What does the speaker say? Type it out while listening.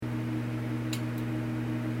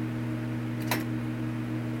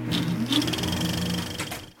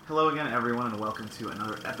Hello again, everyone, and welcome to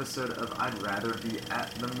another episode of I'd Rather Be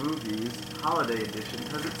at the Movies Holiday Edition,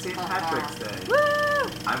 because it's St. Patrick's Day.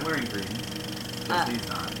 Woo! I'm wearing green. Justine's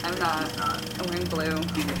not. I'm not. She's not. I'm wearing blue.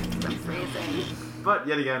 I'm freezing. But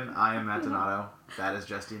yet again, I am Matt Donato. That is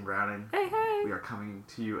Justine Browning. Hey, hey. We are coming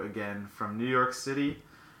to you again from New York City,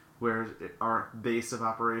 where our base of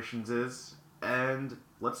operations is. And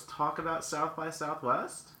let's talk about South by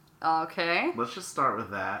Southwest. Okay. Let's just start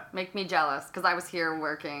with that. Make me jealous, because I was here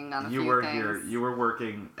working on a few things. You were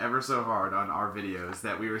working ever so hard on our videos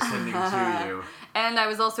that we were sending to you. And I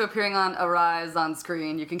was also appearing on Arise on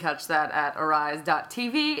screen. You can catch that at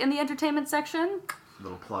arise.tv in the entertainment section.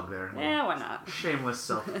 Little plug there. Yeah, why not? Shameless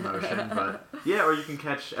self-promotion, but yeah, or you can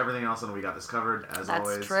catch everything else on We Got This Covered, as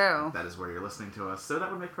always. That's true. That is where you're listening to us, so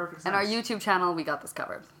that would make perfect sense. And our YouTube channel, We Got This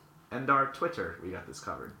Covered. And our Twitter, We Got This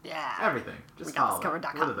Covered. Yeah. Everything. Just follow.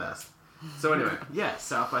 WeGotThisCovered.com. We're the best. So anyway, yeah,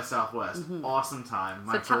 South by Southwest. Awesome time.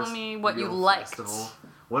 My tell first me what you real liked. festival.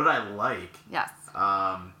 What did I like? Yes.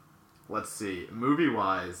 Let's see.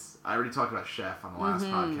 Movie-wise, I already talked about Chef on the last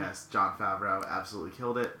podcast. Jon Favreau absolutely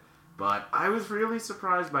killed it. But I was really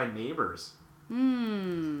surprised by Neighbors.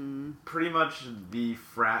 Pretty much the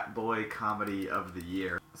frat boy comedy of the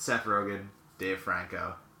year. Seth Rogen, Dave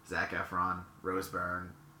Franco, Zac Efron, Rose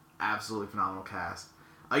Byrne. Absolutely phenomenal cast.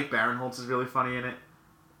 Ike Barinholtz is really funny in it.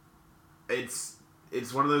 It's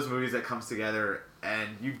one of those movies that comes together and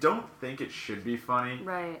you don't think it should be funny.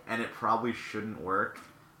 Right. And it probably shouldn't work.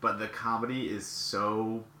 But the comedy is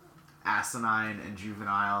so asinine and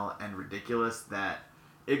juvenile and ridiculous that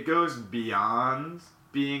it goes beyond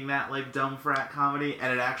being that, like, dumb frat comedy,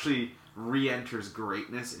 and it actually re-enters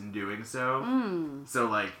greatness in doing so. So,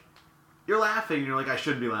 like, you're laughing, and you're like, I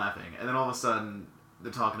shouldn't be laughing. And then all of a sudden,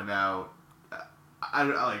 they're talking about... I'm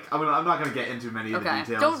not going to get into many of the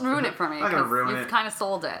details. Don't ruin it for me. I'm not going to ruin it. You've kind of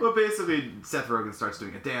sold it. But basically, Seth Rogen starts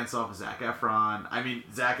doing a dance-off with Zac Efron. I mean,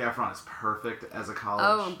 Zac Efron is perfect as a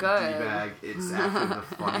college D-bag. It's actually the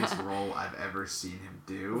funniest role I've ever seen him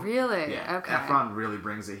do. Really? Yeah. Okay. Efron really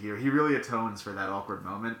brings it here. He really atones for that awkward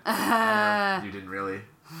moment. I know you didn't really...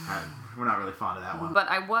 We're not really fond of that one. But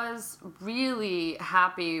I was really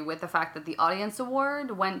happy with the fact that the Audience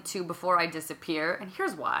Award went to Before I Disappear, and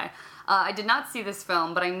here's why. I did not see this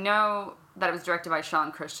film, but I know that it was directed by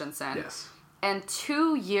Sean Christensen. Yes. And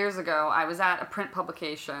 2 years ago, I was at a print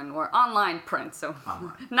publication, or online print, so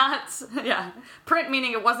Online. print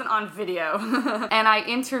meaning it wasn't on video. And I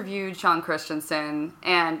interviewed Sean Christensen,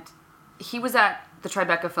 and he was at the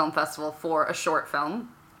Tribeca Film Festival for a short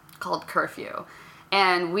film called Curfew.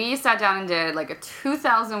 And we sat down and did like a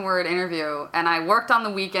 2,000-word interview, and I worked on the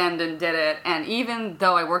weekend and did it. And even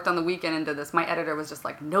though I worked on the weekend and did this, my editor was just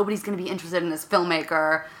like, nobody's going to be interested in this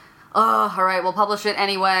filmmaker. Oh, all right, we'll publish it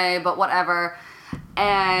anyway, but whatever.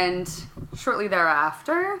 And shortly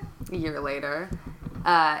thereafter, a year later,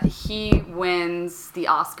 he wins the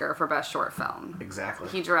Oscar for Best Short Film. Exactly.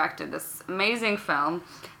 He directed this amazing film,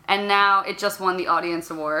 and now it just won the Audience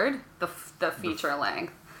Award, the feature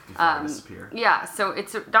length. Before I Disappear. Yeah, so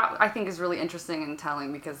that I think is really interesting and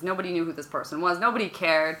telling because nobody knew who this person was, nobody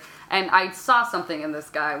cared, and I saw something in this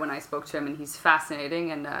guy when I spoke to him, and he's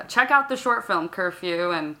fascinating. And check out the short film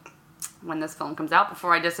Curfew, and when this film comes out,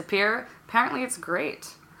 Before I Disappear, apparently it's great.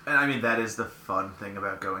 And I mean, that is the fun thing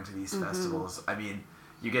about going to these festivals. I mean,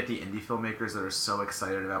 you get the indie filmmakers that are so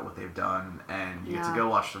excited about what they've done, and you get to go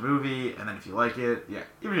watch the movie, and then if you like it, even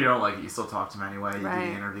if you don't like it, you still talk to them anyway, you do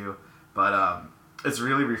the interview. But it's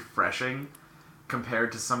really refreshing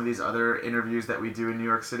compared to some of these other interviews that we do in New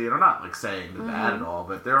York City. And I'm not, like, saying they're bad at all,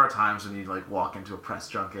 but there are times when you, like, walk into a press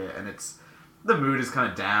junket, and the mood is kind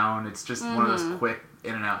of down. It's just one of those quick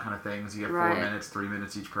in and out kind of things. You get 4 minutes, 3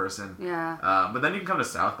 minutes each person. Yeah. But then you can come to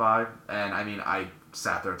South by, and I mean, I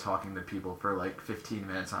sat there talking to people for like 15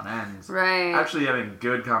 minutes on end. Right. Actually having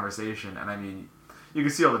good conversation. And I mean, you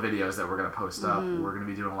can see all the videos that we're going to post up. We're going to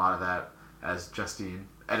be doing a lot of that as Justine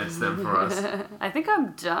edits them for us. I think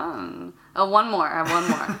I'm done. Oh, one more. I have one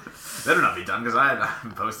more. Better not be done because I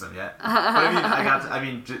haven't posted them yet. But I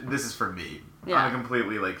mean, this is for me. Yeah. On a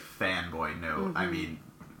completely like fanboy note. I mean,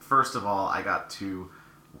 first of all, I got to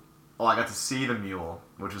see The Mule,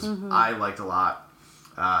 which was I liked a lot.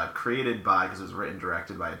 Created by, because it was written and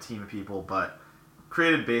directed by a team of people, but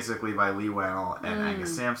created basically by Lee Wannell and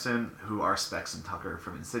Angus Sampson, who are Specs and Tucker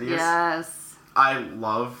from Insidious. Yes. I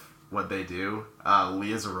love what they do.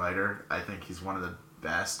 Lee is a writer. I think he's one of the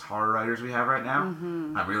best horror writers we have right now.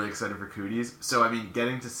 I'm really excited for Cooties. So, I mean,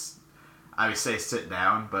 getting to... I would say sit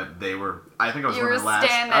down, but they were. I think I was You one were of the last.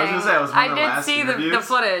 standing. I was gonna say I was one of the I last did see interviews. the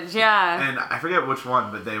footage, yeah. And I forget which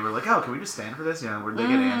one, but they were like, "Oh, can we just stand for this?" You know, where they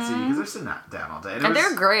get antsy because they're sitting down all day. And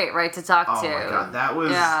they're great, right, to talk to. Oh my god, that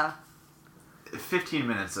was yeah. 15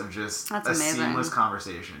 minutes of just That's a amazing. seamless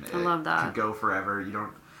conversation. I love that. It could go forever.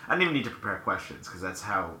 I didn't even need to prepare questions because that's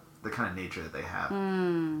how the kind of nature that they have.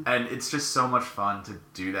 And it's just so much fun to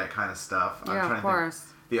do that kind of stuff. Yeah, of course.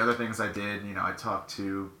 The other things I did, I talked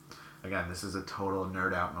to, again, this is a total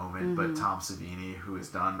nerd out moment, but Tom Savini, who has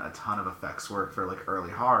done a ton of effects work for like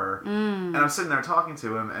early horror. And I'm sitting there talking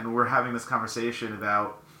to him, and we're having this conversation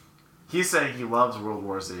about, he's saying he loves World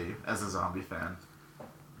War Z as a zombie fan.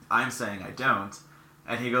 I'm saying I don't.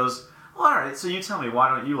 And he goes, well, alright, so you tell me, why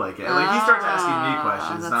don't you like it? Like, he starts asking me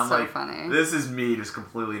questions, and I'm so like, funny. this is me just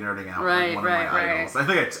completely nerding out Right, like one of my idols. I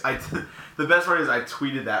think the best part is I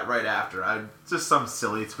tweeted that right after. Just some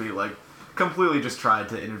silly tweet, like, completely just tried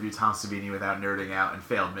to interview Tom Savini without nerding out and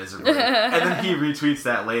failed miserably. And then he retweets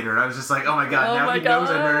that later, and I was just like, oh my god, now he knows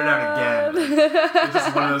I nerded out again. It's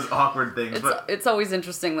just one of those awkward things. It's always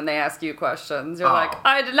interesting when they ask you questions. You're like,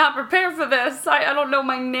 I did not prepare for this. I don't know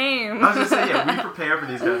my name. I was going to say, yeah, we prepare for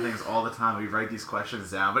these kind of things all the time. We write these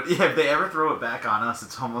questions down. But yeah, if they ever throw it back on us,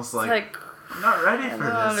 it's almost like I'm not ready for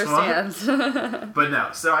this one. But no,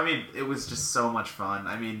 so I mean, it was just so much fun.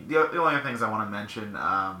 I mean, the only other things I want to mention,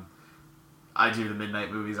 I do the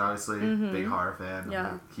midnight movies, obviously. Big horror fan. Yeah. I'm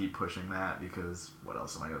going to keep pushing that because what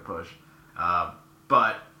else am I going to push?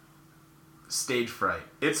 But Stage Fright.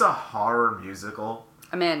 It's a horror musical.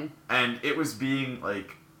 I'm in. And it was being,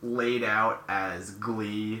 like, laid out as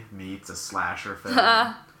Glee meets a slasher film.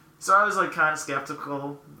 So I was, like, kind of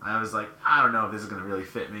skeptical. I was like, I don't know if this is going to really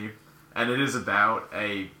fit me. And it is about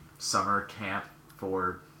a summer camp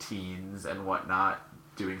for teens and whatnot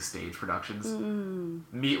doing stage productions.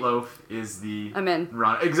 Meatloaf is the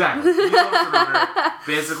runner. Exactly. Meatloaf's the runner.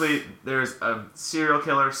 Basically, there's a serial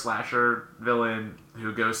killer slasher villain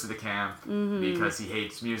who goes to the camp because he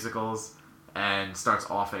hates musicals and starts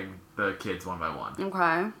offing the kids one by one.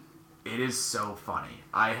 Okay. It is so funny.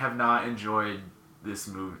 I have not enjoyed this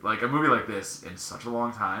movie, like a movie like this, in such a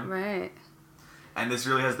long time. Right. And this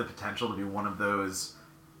really has the potential to be one of those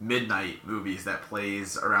midnight movies that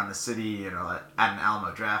plays around the city, at an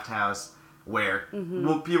Alamo Draft House, where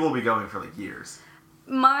people will be going for like years.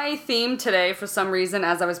 My theme today, for some reason,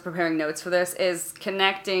 as I was preparing notes for this, is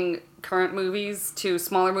connecting current movies to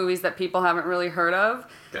smaller movies that people haven't really heard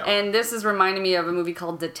of. Yeah. And this is reminding me of a movie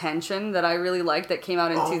called Detention that I really liked that came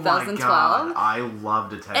out in 2012. My God, I love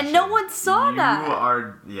Detention. And no one saw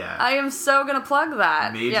that. Yeah. I am so going to plug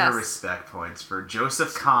that. Major respect points for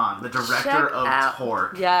Joseph Kahn, the director of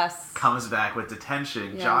Torque. Yes. Comes back with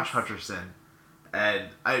Detention, Josh Hutcherson. And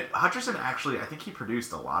Hutcherson actually, I think he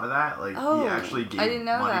produced a lot of that. Like, he actually gave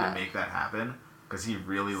money to make that happen. Because he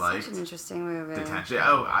really liked such an interesting movie. Detention.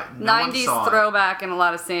 No 90s throwback in a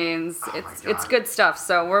lot of scenes. It's good stuff.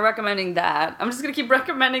 So we're recommending that. I'm just gonna keep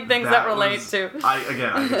recommending things that relate to. I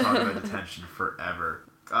can talk about Detention forever.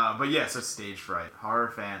 But yeah, so Stage Fright,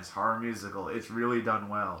 horror fans, horror musical. It's really done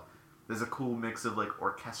well. There's a cool mix of like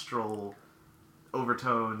orchestral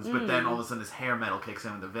overtones, but then all of a sudden this hair metal kicks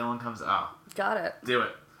in and the villain comes. Got it. Do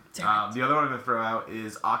it. The other one I'm gonna throw out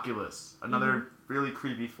is Oculus. Another really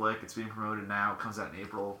creepy flick. It's being promoted now. It comes out in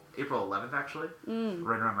April 11th, actually.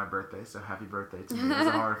 Right around my birthday, so happy birthday to me as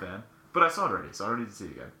a horror fan. But I saw it already, so I don't need to see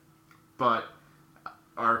it again. But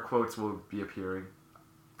our quotes will be appearing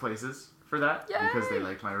places for that. Yay! Because they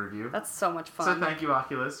liked my review. That's so much fun. So thank you,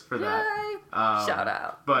 Oculus, for that. Shout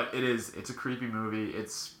out. But it's a creepy movie.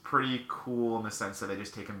 It's pretty cool in the sense that they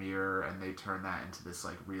just take a mirror and they turn that into this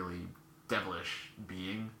like really devilish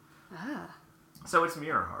being. So it's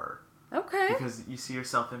mirror horror. Okay. Because you see your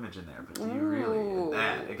self-image in there, but do you really?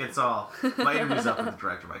 It gets all... My interview's up with the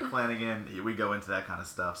director, Mike Flanagan. We go into that kind of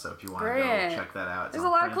stuff, so if you want to go check that out. There's a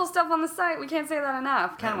lot of cool stuff on the site. We can't say that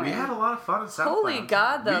enough, can we? We had a lot of fun in South Holy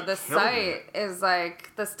God, though. The site is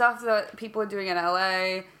like the stuff that people are doing in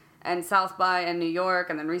LA and South by and New York,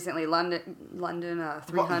 and then recently London 300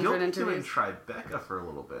 you'll interviews. You'll be doing Tribeca for a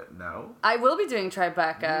little bit, no? I will be doing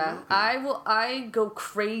Tribeca. I go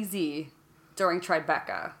crazy during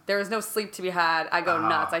Tribeca. There is no sleep to be had. I go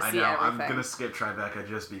nuts. I see everything. I'm gonna skip Tribeca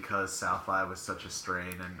just because South by was such a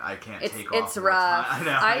strain, and I can't take off. It's rough.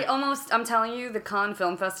 I know. I'm telling you, the Cannes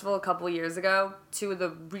Film Festival a couple years ago, 2 of the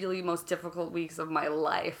really most difficult weeks of my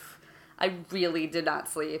life. I really did not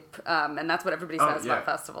sleep, and that's what everybody says about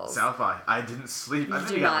festivals. South by, I didn't sleep. I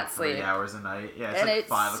do not sleep. 3 hours a night. Yeah, it's like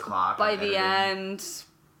 5 o'clock. By the end,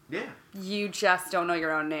 yeah, you just don't know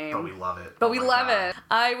your own name. But we love it. But we love it.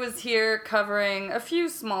 I was here covering a few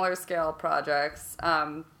smaller scale projects.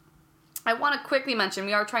 I want to quickly mention,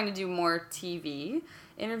 we are trying to do more TV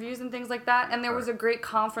interviews and things like that, and there was a great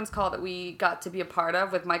conference call that we got to be a part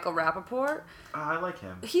of with Michael Rappaport. I like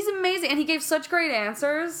him. He's amazing, and he gave such great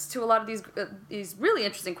answers to a lot of these really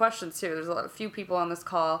interesting questions, too. There's a few people on this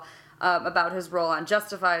call about his role on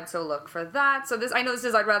Justified, so look for that. So I know this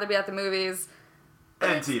is I'd rather be at the movies.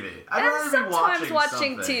 And TV. I'd rather be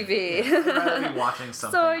watching TV. Yeah, I'd rather be watching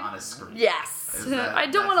something on a screen. Yes. I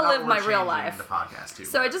don't want to live my real life. The podcast too,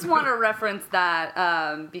 so I just want to reference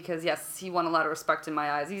that because, yes, he won a lot of respect in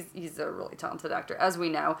my eyes. He's a really talented actor, as we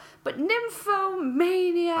know. But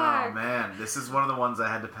Nymphomaniac. Oh, man. This is one of the ones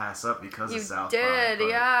I had to pass up because of South Park. You did,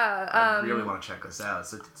 yeah. I really want to check this out.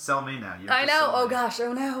 So sell me now. I know. Oh, gosh.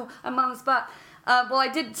 Oh, no. I'm on the spot. Well, I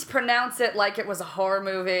did pronounce it like it was a horror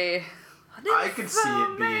movie. I could see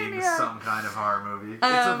it being some kind of horror movie. It's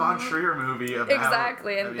a Von Trier movie about...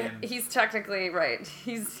 Exactly, and he's technically, right,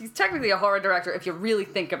 he's technically a horror director if you really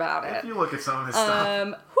think about it. If you look at some of his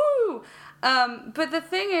stuff. But the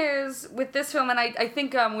thing is, with this film, and I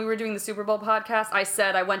think we were doing the Super Bowl podcast, I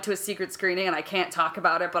said I went to a secret screening, and I can't talk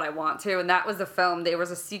about it, but I want to, and that was the film. There was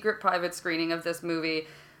a secret private screening of this movie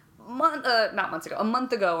a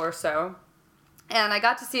month ago or so. And I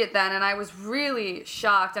got to see it then, and I was really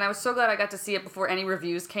shocked, and I was so glad I got to see it before any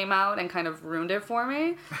reviews came out and kind of ruined it for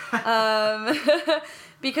me.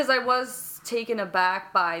 Because I was taken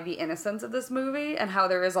aback by the innocence of this movie and how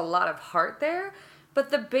there is a lot of heart there. But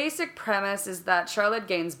the basic premise is that Charlotte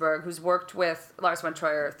Gainsbourg, who's worked with Lars von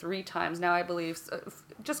Trier 3 times now, I believe,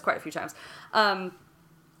 just quite a few times,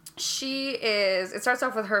 it starts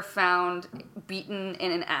off with her found beaten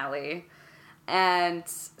in an alley. And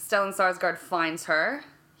Stellan Skarsgård finds her.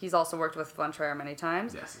 He's also worked with Von Trier many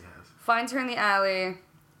times. Yes, he has. Finds her in the alley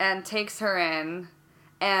and takes her in.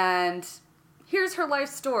 And here's her life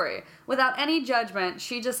story. Without any judgment,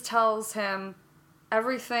 she just tells him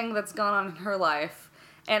everything that's gone on in her life.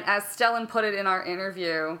 And as Stellan put it in our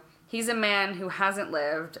interview, he's a man who hasn't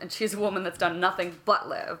lived, and she's a woman that's done nothing but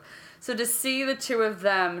live. So to see the two of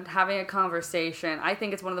them having a conversation, I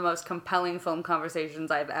think it's one of the most compelling film conversations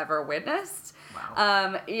I've ever witnessed.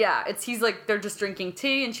 Wow. He's like, they're just drinking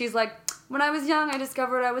tea, and she's like, when I was young, I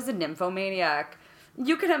discovered I was a nymphomaniac.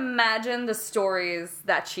 You can imagine the stories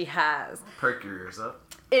that she has. Perk your ears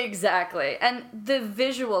up. Exactly. And the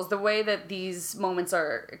visuals, the way that these moments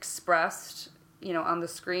are expressed, on the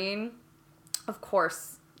screen, of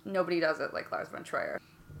course, nobody does it like Lars von Trier.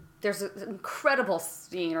 There's an incredible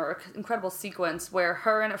scene or an incredible sequence where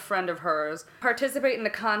her and a friend of hers participate in a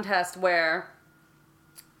contest where,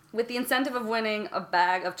 with the incentive of winning a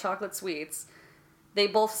bag of chocolate sweets, they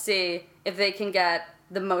both see if they can get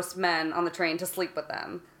the most men on the train to sleep with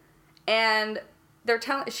them. And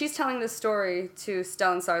she's telling this story to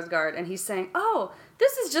Stellan Skarsgård, and he's saying, oh,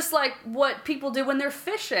 this is just like what people do when they're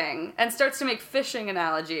fishing, and starts to make fishing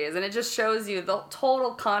analogies, and it just shows you the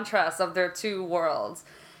total contrast of their two worlds.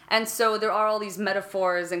 And so there are all these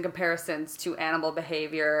metaphors and comparisons to animal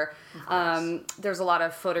behavior. There's a lot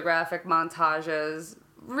of photographic montages.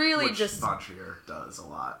 Which Von Trier does a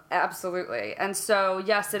lot. Absolutely. And so,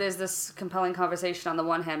 yes, it is this compelling conversation on the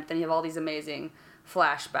one hand, but then you have all these amazing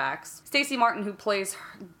flashbacks. Stacey Martin, who plays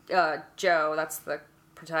Jo, that's the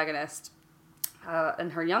protagonist, in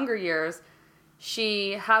her younger years,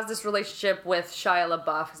 she has this relationship with Shia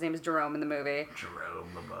LaBeouf. His name is Jerome in the movie. Jerome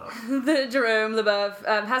LaBeouf. Jerome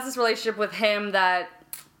LaBeouf has this relationship with him that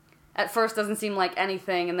at first doesn't seem like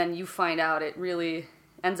anything, and then you find out it really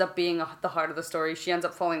ends up being the heart of the story. She ends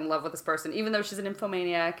up falling in love with this person, even though she's a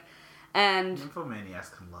nymphomaniac. And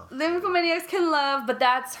nymphomaniacs can love. Nymphomaniacs can love, but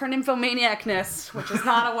that's her nymphomaniacness, which is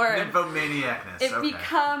not a word. Nymphomaniacness. It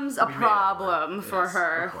becomes a problem for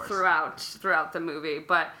her throughout the movie,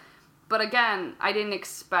 But again, I didn't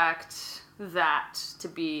expect that to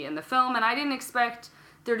be in the film, and I didn't expect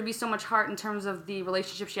there to be so much heart in terms of the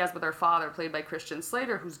relationship she has with her father, played by Christian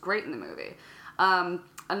Slater, who's great in the movie.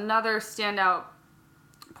 Another standout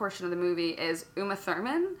portion of the movie is Uma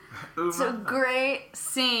Thurman. It's a great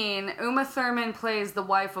scene. Uma Thurman plays the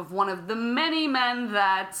wife of one of the many men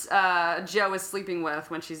that Jo is sleeping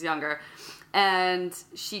with when she's younger, and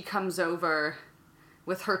she comes over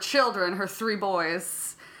with her children, her 3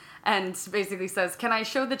 boys, and basically says, can I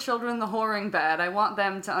show the children the whoring bed? I want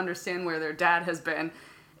them to understand where their dad has been.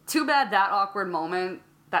 Too bad that awkward moment,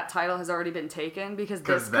 that title has already been taken, because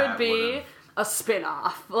this could be a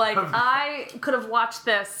spin-off. Like, I could have watched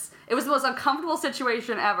this. It was the most uncomfortable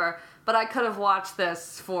situation ever, but I could have watched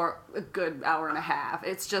this for a good hour and a half.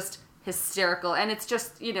 It's just hysterical. And it's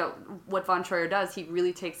just, what Von Trier does. He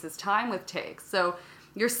really takes his time with takes. So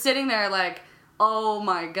you're sitting there like, oh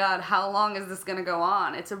my god, how long is this going to go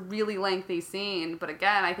on? It's a really lengthy scene. But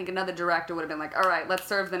again, I think another director would have been like, all right, let's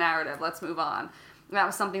serve the narrative. Let's move on. And that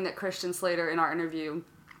was something that Christian Slater in our interview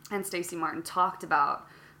and Stacey Martin talked about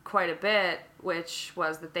quite a bit, which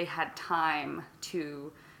was that they had time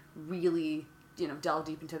to really, delve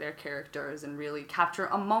deep into their characters and really capture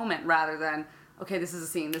a moment rather than, okay, this is a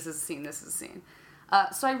scene, this is a scene, this is a scene.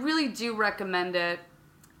 So I really do recommend it.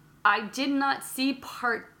 I did not see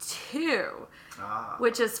part 2,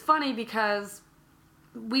 which is funny because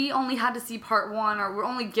we only had to see part 1, or we're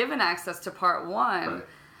only given access to part 1. Right.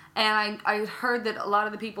 And I heard that a lot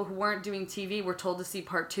of the people who weren't doing TV were told to see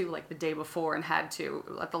part 2 like the day before and had to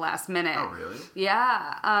at the last minute. Oh, really?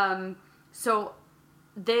 Yeah. So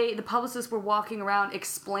the publicists were walking around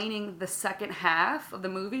explaining the second half of the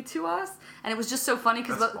movie to us, and it was just so funny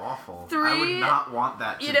because that's awful. 3. I would not want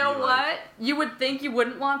that. To you know be what? Like... You would think you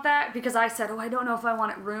wouldn't want that because I said, I don't know if I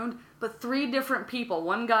want it ruined. But 3 different people,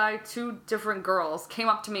 one guy, 2 different girls, came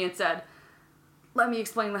up to me and said, let me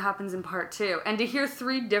explain what happens in part 2. And to hear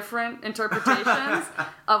 3 different interpretations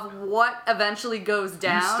of what eventually goes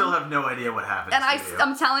down. You still have no idea what happens. And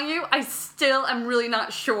I'm telling you, I still am really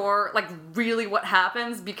not sure, really what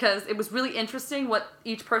happens, because it was really interesting what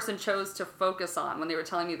each person chose to focus on when they were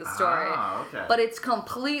telling me the story. Oh, okay. But it's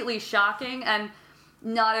completely shocking and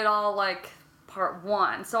not at all like part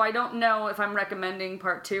 1. So I don't know if I'm recommending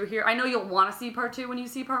part 2 here. I know you'll want to see part 2 when you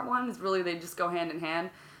see part 1. It's really, they just go hand in hand.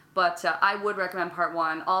 But I would recommend part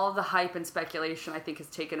 1. All of the hype and speculation, I think, is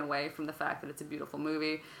taken away from the fact that it's a beautiful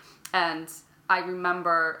movie. And I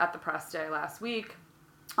remember at the press day last week,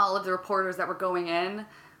 all of the reporters that were going in,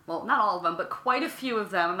 well, not all of them, but quite a few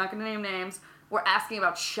of them, I'm not going to name names, were asking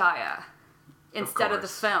about Shia instead of the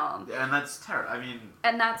film. Yeah, and that's terrible.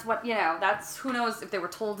 And that's what, that's, who knows if they were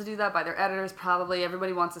told to do that by their editors, probably.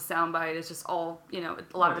 Everybody wants a soundbite. It's just all,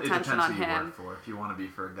 a lot of attention on him. It depends who you work for. If you want to be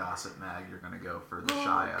for a gossip mag, you're going to go for the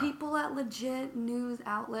Shia. People at legit news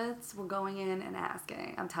outlets were going in and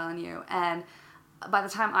asking, I'm telling you. And by the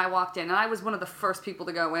time I walked in, and I was one of the first people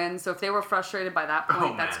to go in, so if they were frustrated by that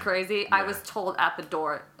point, that's crazy. Yeah. I was told at the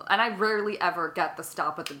door, and I rarely ever get the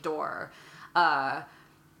stop at the door,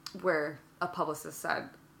 where a publicist said,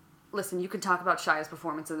 listen, you can talk about Shia's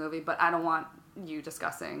performance in the movie, but I don't want you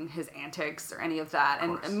discussing his antics or any of that.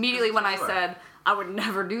 And immediately when I said I would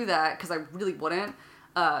never do that, because I really wouldn't,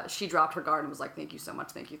 she dropped her guard and was like, thank you so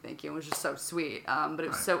much, thank you. And it was just so sweet. But it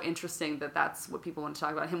was so interesting that that's what people want to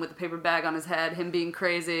talk about. Him with the paper bag on his head, him being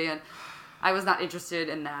crazy. And I was not interested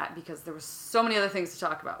in that because there was so many other things to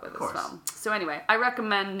talk about with this film. So anyway, I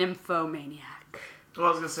recommend Nymphomaniac. Well, I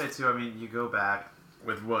was going to say, too, you go back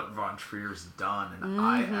with what Von Trier's done, and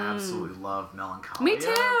I absolutely love Melancholia. Me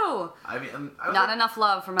too! Not enough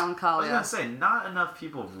love for Melancholia. I was going to say, not enough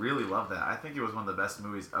people really love that. I think it was one of the best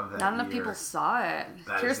movies of that year. Not enough people saw it.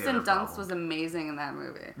 Kirsten Dunst was amazing in that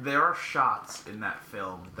movie. There are shots in that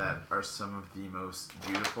film that are some of the most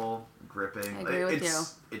beautiful, gripping. I agree with you.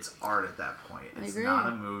 It's art at that point. It's I agree. not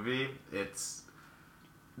a movie. It's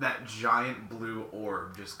that giant blue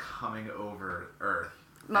orb just coming over Earth.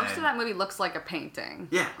 Most of that movie looks like a painting.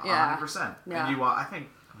 Yeah, 100%. Yeah. And I think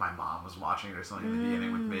my mom was watching it or something in the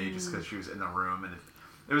beginning with me just because she was in the room, and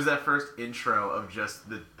it was that first intro of just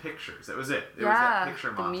the pictures. That was it. It was that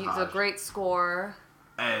picture montage. The great score.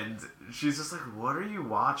 And she's just like, what are you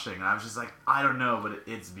watching? And I was just like, I don't know, but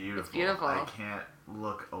it's beautiful. It's beautiful. I can't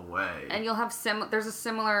look away. And you'll have there's a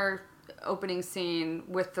similar opening scene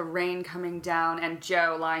with the rain coming down and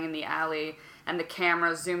Joe lying in the alley and the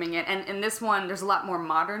camera zooming in. And in this one, there's a lot more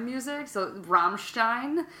modern music. So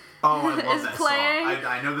Rammstein is that playing. Song.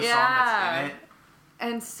 I know the song that's in it.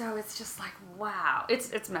 And so it's just like, wow.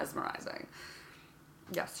 It's mesmerizing.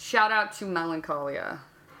 Yes. Shout out to Melancholia.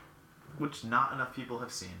 Which not enough people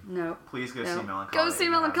have seen. Nope. Please go see Melancholia. Go see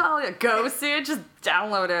Melancholia. Go see it. Just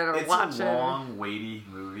download it or watch it. It's a long, weighty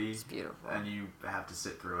movie. It's beautiful. And you have to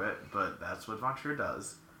sit through it, but that's what Von Trier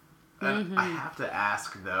does. And I have to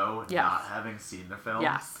ask, though, not having seen the film.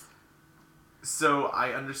 Yes. So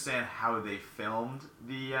I understand how they filmed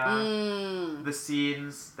the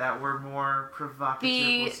scenes that were more provocative,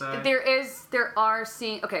 we'll say. There are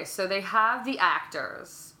scenes... Okay, so they have the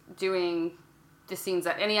actors doing the scenes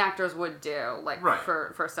that any actors would do,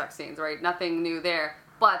 for sex scenes, right? Nothing new there.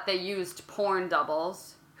 But they used porn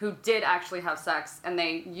doubles who did actually have sex, and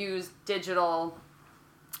they used digital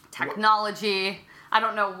technology... I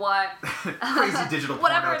don't know what. Crazy digital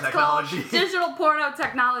whatever porno it's technology. Called, digital porno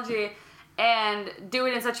technology, and do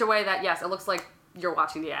it in such a way that, yes, it looks like you're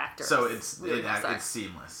watching the actors. So it's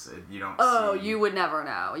seamless. You don't you would never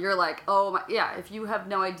know. You're like, if you have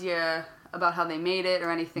no idea about how they made it or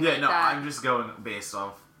anything like that. I'm just going based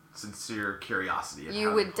off sincere curiosity. Of You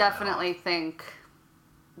how would they pull that definitely off. think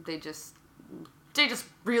they just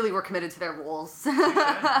really were committed to their roles. No,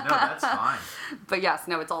 that's fine. But yes,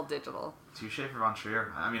 no, it's all digital. Touche for Von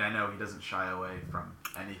Trier. I mean, I know he doesn't shy away from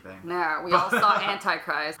anything. No, we all saw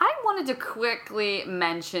Antichrist. I wanted to quickly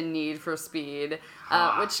mention Need for Speed,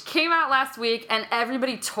 which came out last week, and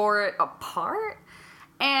everybody tore it apart.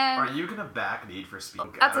 And Are you gonna back Need for Speed?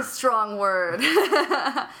 that's a strong word.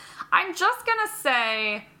 I'm just gonna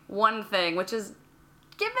say one thing, which is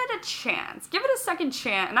give it a chance. Give it a second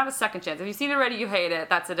chance. Not a second chance. If you've seen it already, you hate it.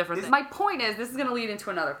 That's a different thing. My point is, this is gonna lead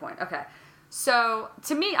into another point. Okay. So,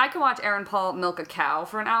 to me, I could watch Aaron Paul milk a cow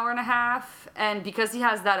for an hour and a half, and because he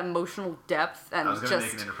has that emotional depth and I was gonna just...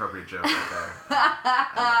 make an inappropriate joke right there. I let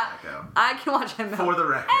that go. I can watch him milk For the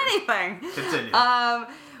record. anything. Continue.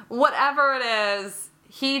 Whatever it is,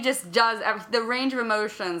 he just does the range of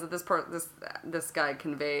emotions that this guy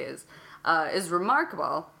conveys is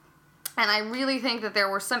remarkable. And I really think that there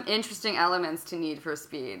were some interesting elements to Need for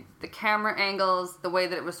Speed. The camera angles, the way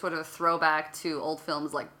that it was sort of a throwback to old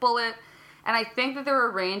films like Bullet. And I think that there were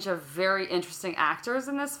a range of very interesting actors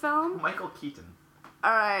in this film. Michael Keaton.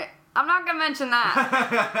 All right. I'm not going to mention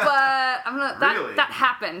that. But I'm gonna, Really? that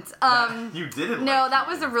happened. You didn't No, like that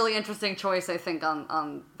Keaton. was a really interesting choice, I think,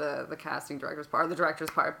 on the casting director's part, or the director's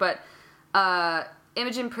part. But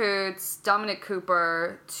Imogen Poots, Dominic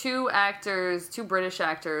Cooper, two British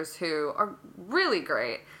actors who are really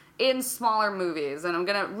great in smaller movies. And I'm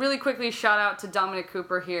going to really quickly shout out to Dominic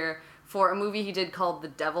Cooper here for a movie he did called The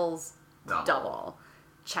Devil's Double.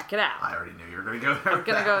 Check it out. I already knew you were going to go there. I'm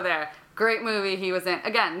going to go there. Great movie he was in.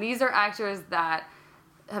 Again, these are actors that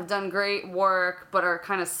have done great work, but are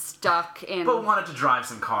kind of stuck in... But wanted to drive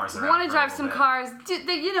some cars around. Want to for a drive little some bit.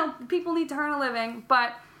 cars. People need to earn a living,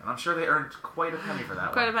 but... And I'm sure they earned quite a penny for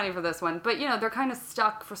that Quite a one. penny for this one. But, they're kind of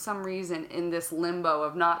stuck for some reason in this limbo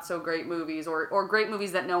of not so great movies or great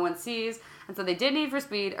movies that no one sees. And so they did Need for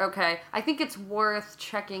Speed. Okay. I think it's worth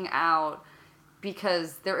checking out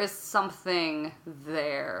because there is something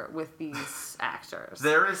there with these actors.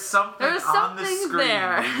 There is something There's on the something screen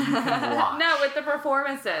there. that you can watch. No, with the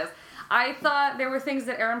performances. I thought there were things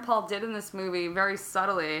that Aaron Paul did in this movie very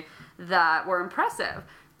subtly that were impressive.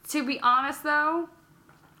 To be honest, though,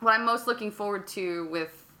 what I'm most looking forward to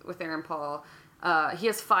with Aaron Paul, he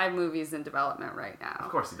has 5 movies in development right now. Of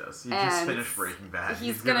course he does. He And just finished Breaking Bad.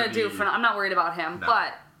 He's gonna do. I'm not worried about him, No.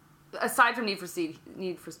 but aside from Need for Speed,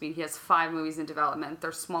 he has 5 movies in development.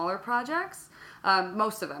 They're smaller projects.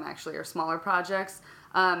 Most of them actually are smaller projects.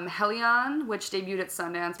 Helion, which debuted at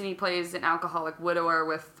Sundance, and he plays an alcoholic widower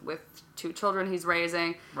with 2 children he's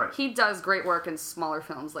raising. Right. He does great work in smaller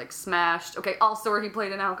films like Smashed. Okay, also where he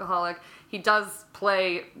played an alcoholic. He does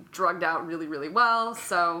play drugged out really, really well.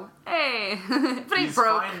 So hey, but He's ain't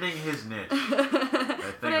broke. finding his niche. I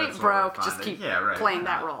think But ain't that's what broke. we're Just finding. keep Yeah, right. playing Why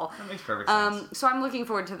that not? role. That makes perfect sense. So I'm looking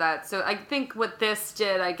forward to that. So I think what this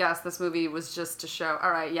did, I guess, this movie was just to show,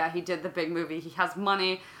 all right, yeah, he did the big movie. He has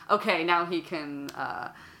money. Okay, now he can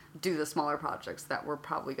do the smaller projects that we're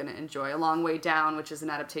probably going to enjoy. A Long Way Down, which is an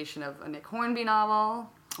adaptation of a Nick Hornby novel,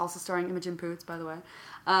 also starring Imogen Poots, by the way.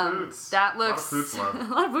 Poots. That looks A lot of Poots love.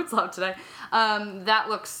 a lot of Poots love today. That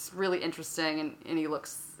looks really interesting, and he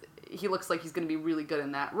looks like he's going to be really good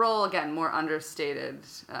in that role. Again, more understated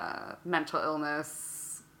mental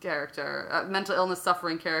illness character, mental illness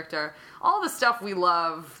suffering character. All the stuff we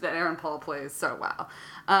love that Aaron Paul plays so well.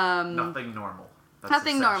 Nothing normal. That's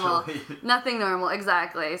Nothing normal. essentially- Nothing normal,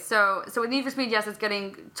 exactly. So with Need for Speed, yes, it's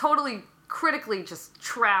getting totally critically just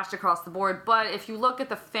trashed across the board. But if you look at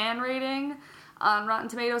the fan rating on Rotten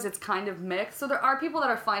Tomatoes, it's kind of mixed. So there are people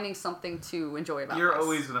that are finding something to enjoy about You're this.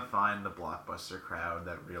 always going to find the blockbuster crowd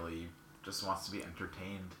that really just wants to be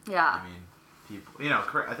entertained. Yeah. I mean,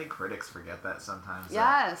 people, I think critics forget that sometimes. that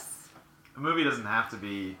Yes. A movie doesn't have to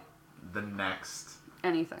be the next,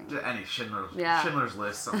 Anything. any Schindler's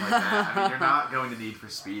List, something like that. I mean, you're not going to Need for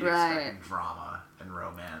Speed Right. expecting drama and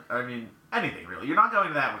romance. I mean, anything really. You're not going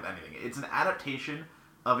to that with anything. It's an adaptation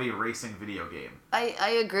of a racing video game.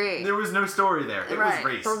 I agree. There was no story there. It was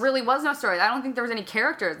race. There really was no story. I don't think there was any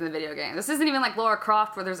characters in the video game. This isn't even like Lara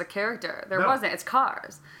Croft where there's a character. There No. wasn't. It's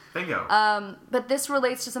cars. Bingo. But this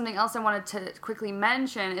relates to something else I wanted to quickly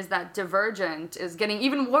mention is that Divergent is getting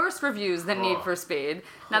even worse reviews than Need for Speed.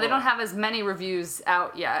 Now, they don't have as many reviews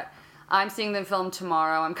out yet. I'm seeing them film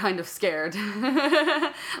tomorrow. I'm kind of scared.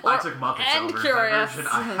 I took Muppets and over curious.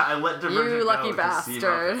 Divergent. I let Divergent You lucky go to see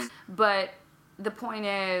bastard. Muppets. But the point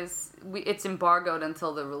is, it's embargoed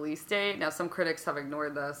until the release date. Now, some critics have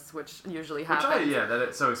ignored this, which usually happens.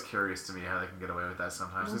 It's always curious to me how they can get away with that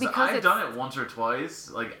sometimes. Because I've done it once or twice,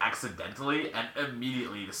 like, accidentally, and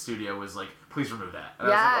immediately the studio was like, please remove that. And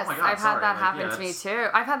yes, I was like, oh my God, I've had that happen to me too.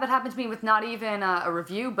 I've had that happen to me with not even a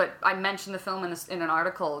review, but I mentioned the film in an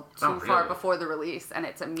article far before the release, and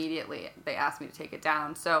it's immediately, they asked me to take it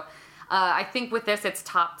down. So... I think with this, it's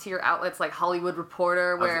top-tier outlets like Hollywood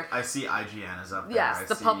Reporter, where... I see IGN is up there. Yes,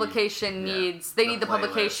 the publication needs... They need the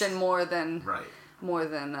publication more than... Right. More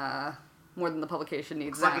than the publication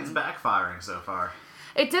needs them. It's like it's backfiring so far.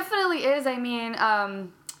 It definitely is. I mean,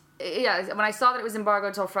 when I saw that it was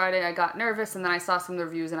embargoed till Friday, I got nervous, and then I saw some of the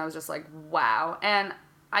reviews, and I was just like, wow. And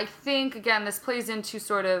I think, again, this plays into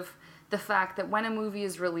sort of the fact that when a movie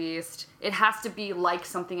is released, it has to be like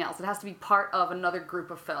something else. It has to be part of another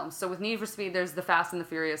group of films. So with Need for Speed, there's the Fast and the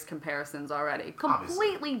Furious comparisons already.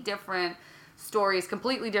 Completely different stories,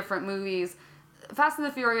 completely different movies. Fast and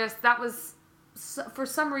the Furious, that was, for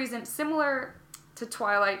some reason, similar to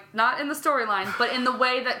Twilight, not in the storyline, but in the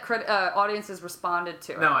way that audiences responded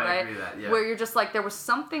to it. No, I right? agree with that, yeah. Where you're just like, there was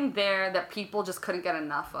something there that people just couldn't get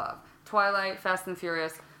enough of. Twilight, Fast and the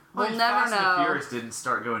Furious... We'll never Fast know. and the Furious didn't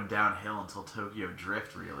start going downhill until Tokyo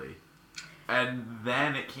Drift, really. And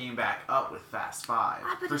then it came back up with Fast 5.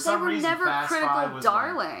 But For some reason, never Fast critical 5 was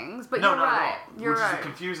darlings. But no, you're not right. at all. You're which right. is the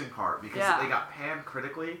confusing part, because they got panned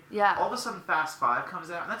critically. Yeah. All of a sudden, Fast 5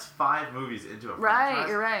 comes out, and that's 5 movies into a franchise. Right,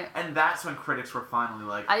 you're right. And that's when critics were finally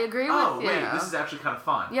like, I agree with you. wait, this is actually kind of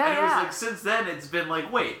fun. Yeah, and it was like, since then, it's been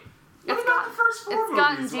like, wait, what about the first 4 movies?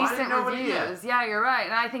 It's gotten decent reviews. Yeah, you're right.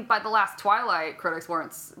 And I think by the last Twilight, critics were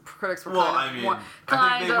kind of warming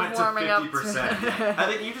up to it. I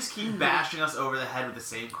think you just keep bashing us over the head with the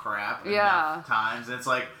same crap enough times, and it's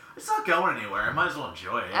like, it's not going anywhere. I might as well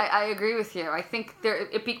enjoy it. I agree with you. I think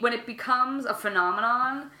when it becomes a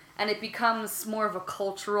phenomenon and it becomes more of a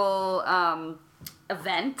cultural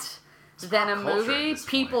event than a movie,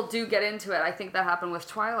 people do get into it. I think that happened with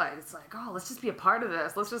Twilight. It's like, oh, let's just be a part of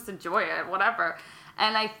this. Let's just enjoy it, whatever.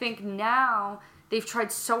 And I think now they've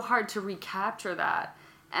tried so hard to recapture that.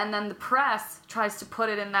 And then the press tries to put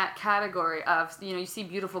it in that category of, you see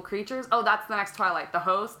Beautiful Creatures. Oh, that's the next Twilight. The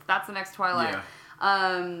Host, that's the next Twilight.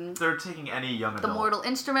 Yeah. They're taking any young adult. The Mortal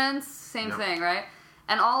Instruments, same thing, right?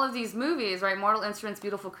 And all of these movies, right, Mortal Instruments,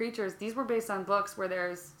 Beautiful Creatures, these were based on books where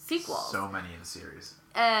there's sequels. So many in the series.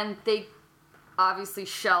 And they obviously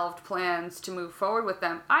shelved plans to move forward with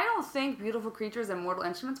them. I don't think Beautiful Creatures and Mortal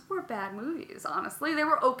Instruments were bad movies, honestly. They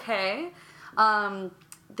were okay.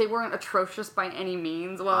 They weren't atrocious by any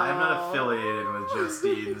means. Well, I'm not affiliated with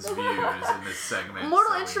Justine's views in this segment.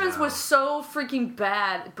 Mortal Instruments was so freaking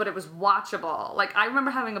bad, but it was watchable. Like, I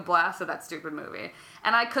remember having a blast with that stupid movie.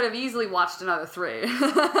 And I could have easily watched another 3.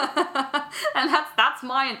 And that's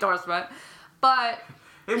my endorsement. But...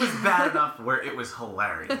 It was bad enough where it was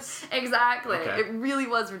hilarious. Exactly. Okay. It really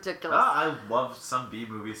was ridiculous. I love some B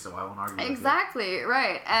movies, so I won't argue exactly, with you.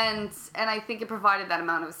 Right. And I think it provided that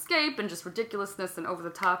amount of escape and just ridiculousness and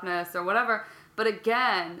over-the-topness or whatever. But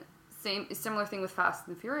again, similar thing with Fast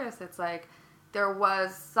and Furious. It's like there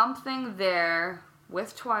was something there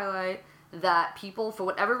with Twilight that people, for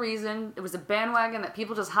whatever reason, it was a bandwagon that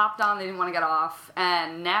people just hopped on, they didn't want to get off.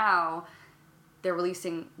 And now... they're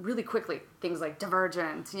releasing really quickly things like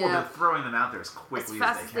Divergent. They're throwing them out there as quickly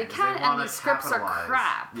as they can. And the scripts are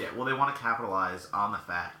crap. Yeah, well, they want to capitalize on the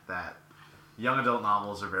fact that young adult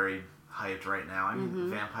novels are very hyped right now. I mean,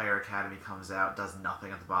 Vampire Academy comes out, does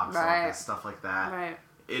nothing at the box office, stuff like that. Right.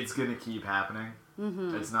 It's going to keep happening.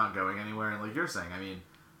 It's not going anywhere. And like you're saying, I mean,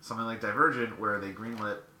 something like Divergent, where they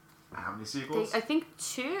greenlit how many sequels? I think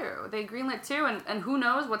 2. They greenlit 2, and who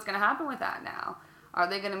knows what's going to happen with that now. Are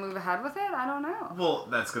they going to move ahead with it? I don't know. Well,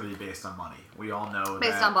 that's going to be based on money. We all know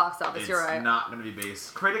based that on box office, you're right. It's not going to be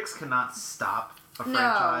based... Critics cannot stop a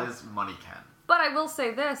franchise. Money can. But I will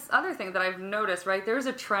say this other thing that I've noticed, right? There's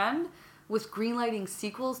a trend with greenlighting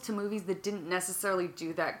sequels to movies that didn't necessarily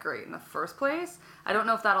do that great in the first place. I don't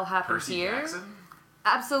know if that'll happen here. Percy Jackson?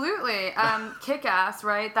 Absolutely. Kick-Ass,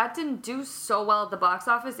 right? That didn't do so well at the box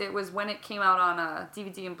office. It was when it came out on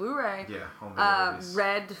DVD and Blu-ray. Yeah, home video release.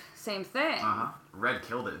 Red, same thing. Red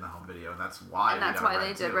killed it in the home video, and that's why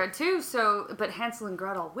they did Red too. So, but Hansel and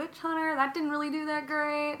Gretel Witch Hunter, that didn't really do that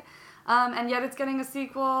great. And yet it's getting a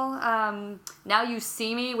sequel. Now You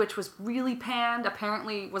See Me, which was really panned,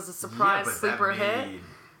 apparently was a surprise sleeper hit. Money.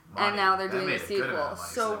 And now they're doing a sequel.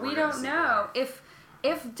 So we don't know. If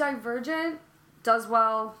Divergent does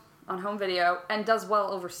well on home video and does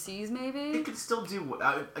well overseas, maybe it could still do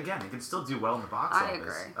again. It could still do well in the box office. I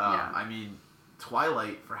agree. I mean,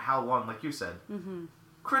 Twilight for how long? Like you said,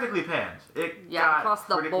 critically panned. It Yeah, got across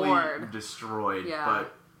the critically board. destroyed, Yeah.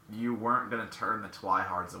 but you weren't going to turn the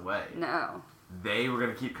Twihards away. No. They were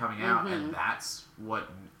going to keep coming out, and that's what...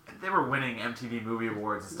 They were winning MTV Movie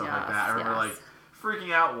Awards and stuff like that. I remember, like,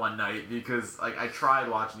 freaking out one night because, like, I tried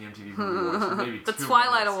watching the MTV Movie Awards for maybe The 2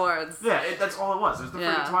 Twilight minutes. Awards. Yeah, that's all it was. It was the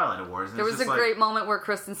Yeah. freaking Twilight Awards. And There it's was a just great moment where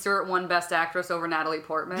Kristen Stewart won Best Actress over Natalie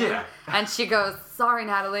Portman. Yeah. And she goes, "Sorry,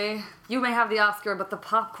 Natalie, you may have the Oscar, but the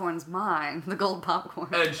popcorn's mine. The gold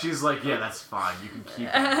popcorn." And she's like, yeah, that's fine. You can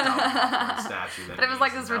keep that dumb popcorn statue. That But it was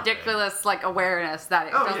like means this nothing. ridiculous like awareness that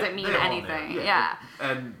it doesn't mean they all knew. anything. Yeah.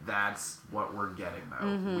 And that's what we're getting, though.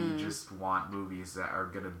 Mm-hmm. We just want movies that are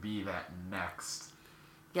going to be that next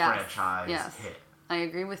Yes. franchise Yes. hit. I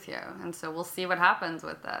agree with you. And so we'll see what happens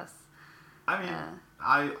with this. I mean,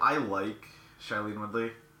 I like Shailene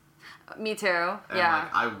Woodley. Me too. And Yeah.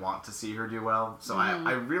 like, I want to see her do well. So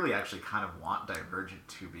I really actually kind of want Divergent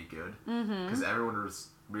to be good. Because everyone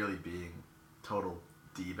was really being total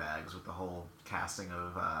D-bags with the whole casting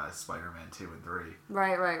of Spider-Man 2 and 3.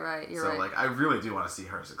 Right. You're right. So, like, I really do want to see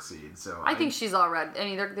her succeed. So I think she's already. I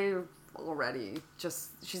mean, they're already just.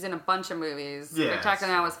 She's in a bunch of movies. Yeah,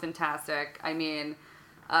 Spectacular Now was fantastic. I mean,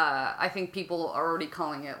 I think people are already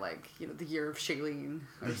calling it like the year of Shailene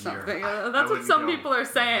or something. That's what some people are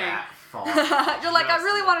saying. You're like, I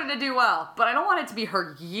really wanted to do well, but I don't want it to be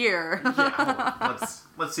her year. Yeah,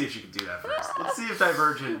 let's see if she can do that first. Let's see if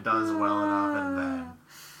Divergent does well enough, and then.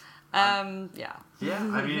 Yeah. Yeah,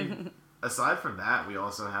 I mean, aside from that, we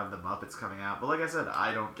also have the Muppets coming out. But like I said,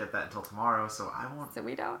 I don't get that until tomorrow, so I won't. So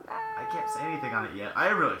we don't know. I can't say anything on it yet. I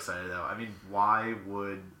am really excited though. I mean, why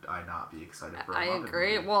would I not be excited for a I Muppet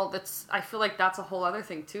agree. movie? Well, I feel like that's a whole other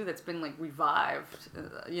thing too that's been like revived,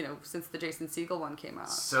 since the Jason Segel one came out.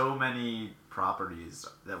 So many properties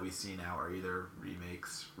that we see now are either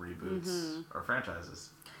remakes, reboots, or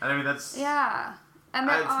franchises. And I mean, that's... Yeah. And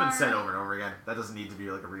it's been said over and over again. That doesn't need to be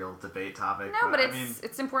like a real debate topic. No, but I mean,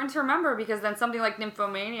 it's important to remember because then something like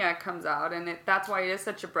Nymphomaniac comes out, and that's why it is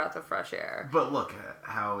such a breath of fresh air. But look at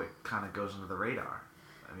how it kind of goes under the radar.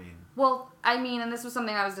 I mean... Well, and this was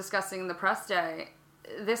something I was discussing in the press day.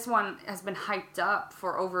 This one has been hyped up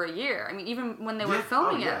for over a year. I mean, even when they were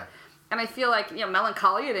filming it. And I feel like,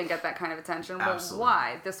 Melancholia didn't get that kind of attention. Well,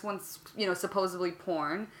 why? This one's, supposedly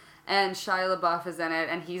porn. And Shia LaBeouf is in it,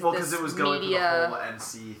 and he's because it was going for the whole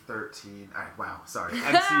NC-13.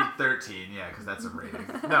 NC-13, yeah, because that's a rating.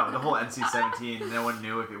 No, the whole NC-17. No one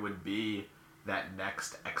knew if it would be that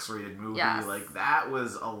next X-rated movie. Yes. Like that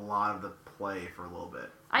was a lot of the play for a little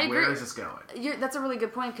bit. I agree. Where is this going? That's a really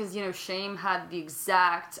good point because Shame had the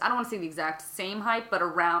exact. I don't want to say the exact same hype, but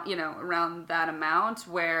around that amount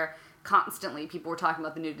where constantly people were talking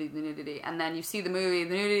about the nudity, and then you see the movie,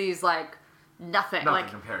 the nudity is like. Nothing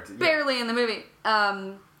like compared to barely in the movie,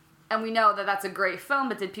 and we know that that's a great film.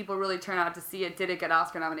 But did people really turn out to see it? Did it get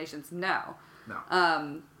Oscar nominations? No.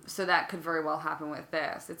 So that could very well happen with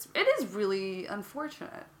this. It is really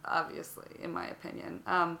unfortunate, obviously, in my opinion.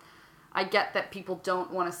 I get that people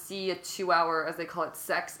don't want to see a 2-hour, as they call it,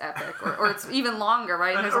 sex epic, or it's even longer,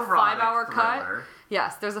 right? And there's a 5-hour cut.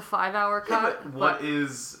 Yes, there's a 5-hour cut. But what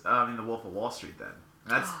is in The Wolf of Wall Street then?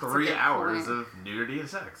 That's 3 hours of nudity and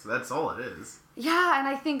sex. That's all it is. Yeah, and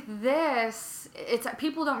I think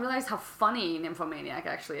people don't realize how funny Nymphomaniac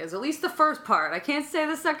actually is. At least the first part. I can't say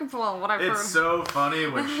the second one. What I've heard. It's so funny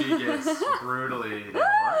when she gets brutally.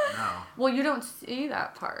 What? No. Well, you don't see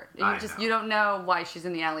that part. You don't know why she's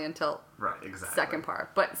in the alley until second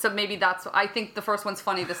part. But so maybe that's. I think the first one's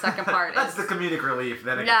funny. The second part. That's the comedic relief.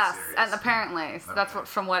 Then it gets serious. And apparently that's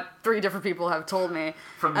from what 3 different people have told me.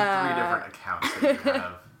 From the 3 different accounts that you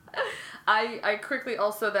have. I quickly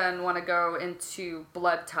also then want to go into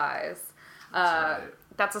Blood Ties.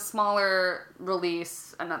 That's a smaller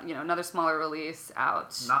release, another smaller release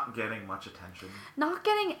out. Not getting much attention. Not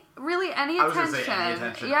getting really any attention. I was going to say any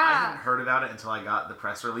attention. Yeah. I hadn't heard about it until I got the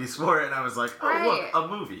press release for it, and I was like, oh, look, a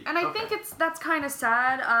movie. And I think that's kind of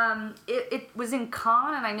sad. It was in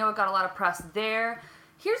Cannes, and I know it got a lot of press there.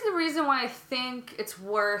 Here's the reason why I think it's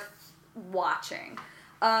worth watching.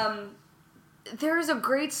 There's a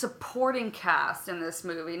great supporting cast in this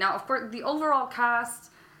movie. Now, of course, the overall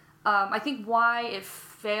cast, I think why it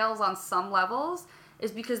fails on some levels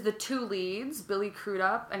is because the 2 leads, Billy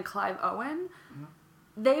Crudup and Clive Owen,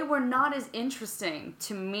 they were not as interesting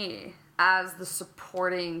to me as the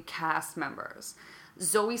supporting cast members.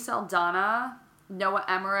 Zoe Saldana, Noah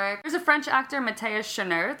Emmerich. There's a French actor, Matthias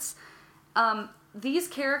Schoenaerts. These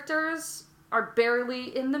characters are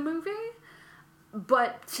barely in the movie.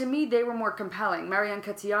 But to me, they were more compelling. Marianne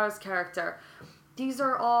Cotillard's character. These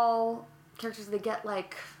are all characters that get,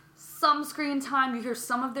 like, some screen time. You hear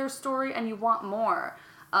some of their story, and you want more.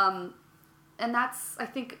 And that's, I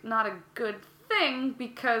think, not a good thing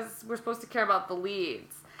because we're supposed to care about the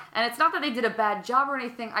leads. And it's not that they did a bad job or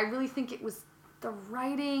anything. I really think it was the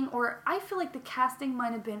writing, or I feel like the casting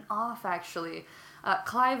might have been off, actually.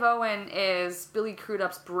 Clive Owen is Billy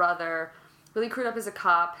Crudup's brother. Billy Crudup is a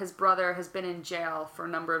cop. His brother has been in jail for a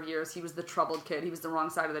number of years. He was the troubled kid. He was the wrong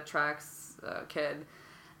side of the tracks kid.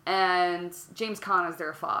 And James Caan is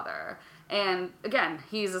their father. And again,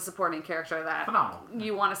 he's a supporting character that phenomenal.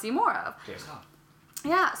 You want to see more of. James Caan.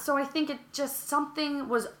 Yeah, so I think it just, something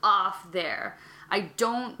was off there. I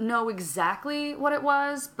don't know exactly what it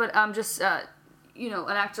was, but just, an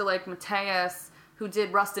actor like Matthias, who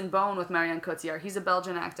did Rust and Bone with Marion Cotillard. He's a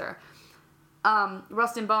Belgian actor.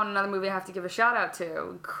 Rust and Bone, another movie I have to give a shout out to.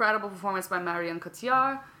 Incredible performance by Marion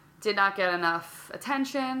Cotillard. Did not get enough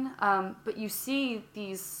attention. But you see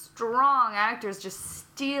these strong actors just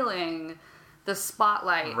stealing the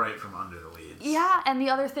spotlight. Right from under the leads. Yeah, and the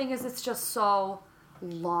other thing is it's just so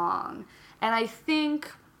long. And I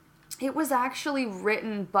think it was actually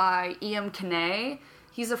written by Ian Kane.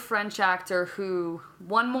 He's a French actor who,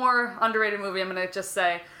 one more underrated movie I'm going to just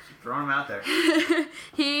say. Throwing him out there.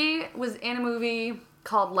 He was in a movie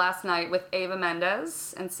called Last Night with Eva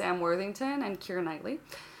Mendes and Sam Worthington and Keira Knightley.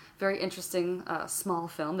 Very interesting small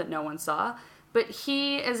film that no one saw. But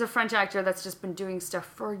he is a French actor that's just been doing stuff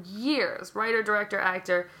for years. Writer, director,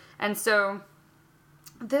 actor. And so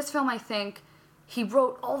this film, I think, he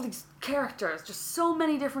wrote all these characters, just so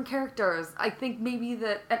many different characters. I think maybe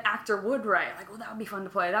that an actor would write. Like, well, that would be fun to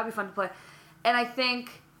play. That would be fun to play. And I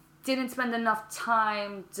think didn't spend enough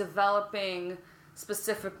time developing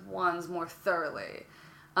specific ones more thoroughly.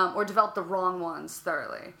 Or developed the wrong ones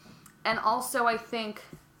thoroughly. And also, I think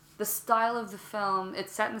the style of the film,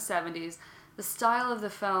 it's set in the 70s, the style of the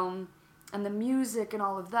film and the music and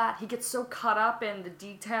all of that, he gets so caught up in the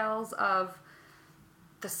details of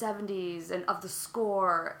the 70s and of the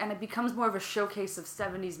score, and it becomes more of a showcase of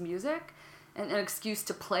 70s music and an excuse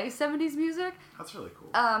to play 70s music. That's really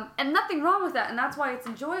cool. And nothing wrong with that, and that's why it's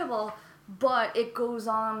enjoyable, but it goes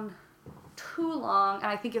on too long,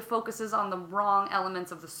 and I think it focuses on the wrong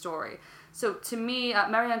elements of the story. So to me,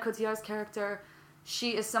 Marion Cotillard's character,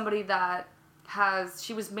 she is somebody that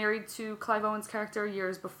she was married to Clive Owen's character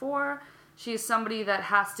years before. She is somebody that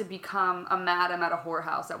has to become a madam at a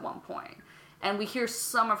whorehouse at one point. And we hear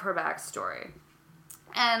some of her backstory.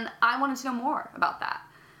 And I wanted to know more about that.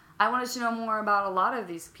 I wanted to know more about a lot of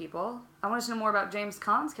these people. I wanted to know more about James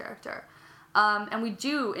Caan's character. And we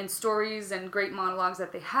do, in stories and great monologues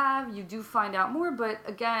that they have, you do find out more. But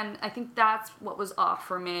again, I think that's what was off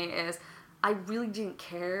for me is I really didn't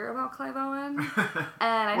care about Clive Owen. And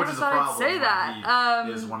I never thought I'd say that.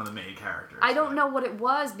 He is one of the main characters. I don't know what it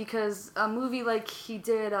was because a movie like he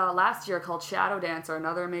did last year called Shadow Dancer,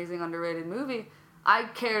 another amazing underrated movie, I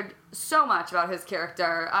cared so much about his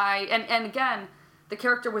character. And again, the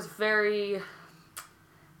character was very...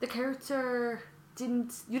 The character... You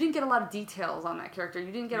didn't get a lot of details on that character.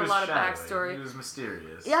 You didn't get a lot of backstory. He was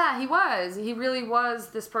mysterious. Yeah, he was. He really was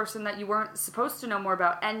this person that you weren't supposed to know more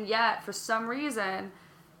about. And yet, for some reason,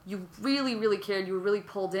 you really, really cared. You were really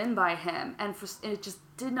pulled in by him. And it just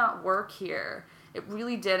did not work here. It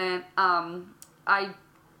really didn't. Even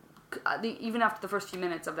after the first few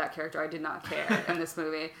minutes of that character, I did not care in this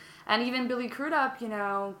movie. And even Billy Crudup, he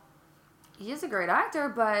is a great actor,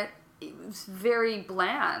 but... It was very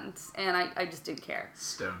bland, and I just didn't care.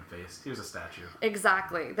 Stone-faced. He was a statue.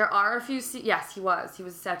 Exactly. There are a few... Yes, he was. He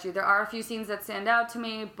was a statue. There are a few scenes that stand out to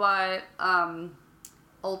me, but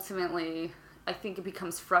ultimately, I think it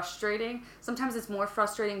becomes frustrating. Sometimes it's more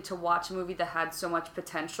frustrating to watch a movie that had so much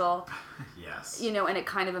potential. Yes. And it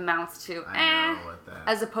kind of amounts to, I know what that...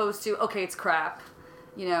 as opposed to, okay, it's crap.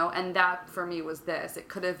 And that, for me, was this. It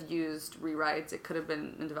could have used rewrites. It could have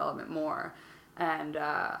been in development more. And,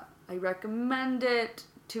 I recommend it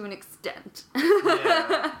to an extent.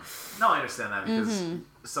 Yeah. No, I understand that because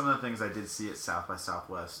some of the things I did see at South by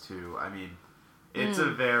Southwest too. I mean, it's a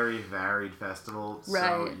very varied festival,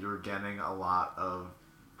 so you're getting a lot of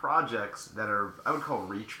projects that are, I would call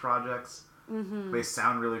reach projects. Mm-hmm. They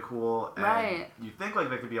sound really cool, and you think like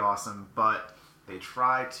they could be awesome, but they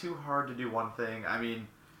try too hard to do one thing. I mean,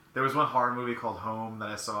 there was one horror movie called Home that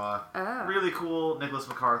I saw. Oh. Really cool. Nicholas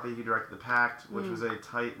McCarthy, he directed The Pact, which was a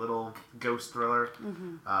tight little ghost thriller.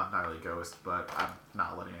 Mm-hmm. Not really ghost, but I'm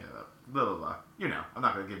not letting any of that. Blah, blah, blah. I'm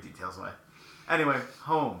not going to give details away. Anyway,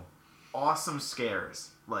 Home. Awesome scares.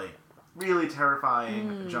 Like, really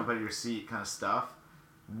terrifying, jump out of your seat kind of stuff.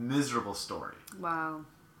 Miserable story. Wow.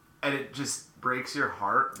 And it just breaks your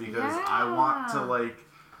heart because I want to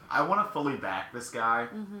fully back this guy.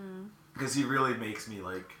 Mm-hmm. Because he really makes me,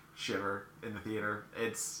 shiver in the theater.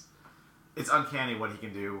 It's uncanny what he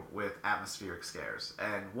can do with atmospheric scares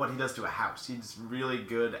and what he does to a house. He's really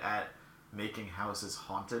good at making houses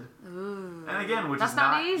haunted. Ooh. And again, which That's is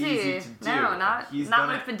not easy to do. No, not He's not done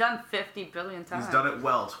when it, it's been done 50 billion times. He's done it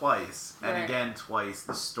well twice. And Right. again, twice,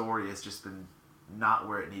 the story has just been not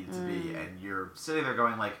where it needed to be. And you're sitting there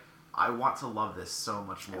going like, I want to love this so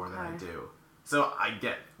much more than I do. So I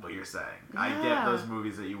get what you're saying. I get those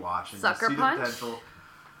movies that you watch and Sucker you see Punch? the potential.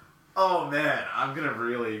 Oh man, I'm gonna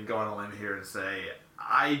really go on a limb here and say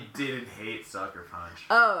I didn't hate Sucker Punch.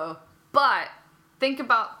 Oh, but think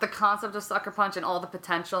about the concept of Sucker Punch and all the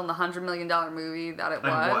potential in the $100 million movie that it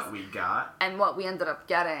was. And what we got. And what we ended up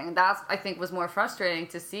getting. That's, I think, was more frustrating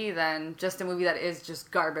to see than just a movie that is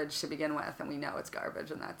just garbage to begin with, and we know it's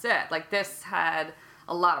garbage, and that's it. Like, this had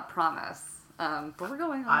a lot of promise. But we're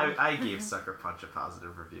going on. I gave Sucker Punch a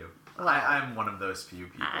positive review. Wow. I'm one of those few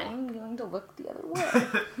people. I'm going to look the other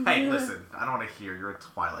way. Hey, listen, I don't want to hear you're a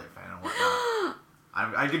Twilight fan and whatnot.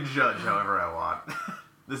 I can judge however I want.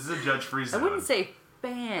 This is a judge-free I zone. wouldn't say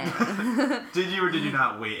fan. Did you or did you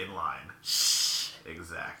not wait in line? Shh.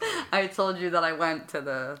 Exactly. I told you that I went to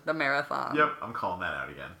the marathon. Yep, I'm calling that out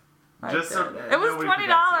again. I Just so did. It was nobody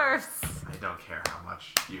 $20. forgets you. I don't care how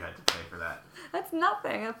much you had to pay for that. That's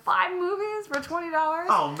nothing. 5 movies for $20?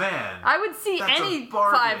 Oh man! I would see That's a any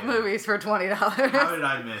bargain. 5 movies for $20. How did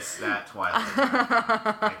I miss that Twilight?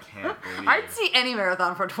 I can't believe I'd see any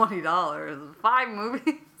marathon for $20. 5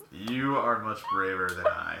 movies. You are much braver than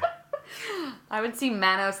I. I would see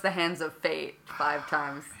Manos: The Hands of Fate 5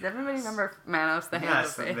 times. Does everybody remember Manos: The Hands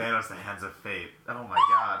of Fate? Yes, Manos: The Hands of Fate. Oh my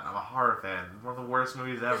god, I'm a horror fan. One of the worst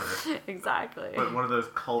movies ever. Exactly. But one of those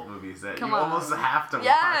cult movies that Come you on. almost have to watch.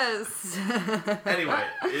 Yes. Anyway,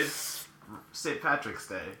 it's St. Patrick's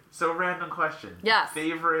Day. So, random question. Yes.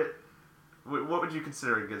 Favorite... What would you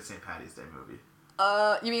consider a good St. Patty's Day movie?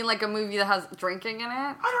 You mean like a movie that has drinking in it?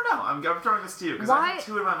 I don't know. I'm throwing this to you because I have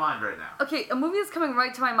 2 in my mind right now. Okay, a movie that's coming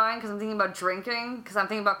right to my mind because I'm thinking about drinking, because I'm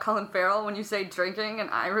thinking about Colin Farrell when you say drinking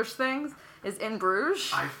and Irish things, is In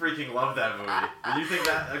Bruges. I freaking love that movie. Did you think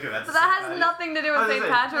that? Okay, that's. But that has nothing to do with St.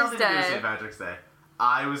 Patrick's Nothing to do with Day. St. Patrick's Day.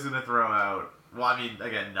 I was gonna throw out. Well, I mean,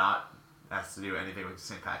 again, not has to do anything with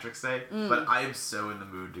St. Patrick's Day, but I am so in the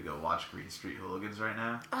mood to go watch Green Street Hooligans right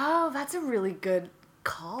now. Oh, that's a really good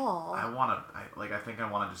call. I think I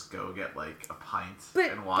wanna just go get like a pint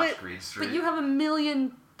and watch Green Street. But you have a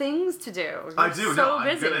million things to do. You're I do. So I'm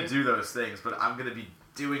busy. gonna do those things, but I'm gonna be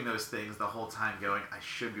doing those things the whole time going, I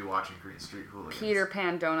should be watching Green Street Hooligans. Peter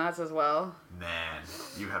Pan donuts as well. Man,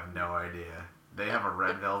 you have no idea. They have a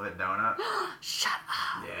red velvet donut. Shut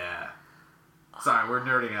up. Yeah. Sorry, we're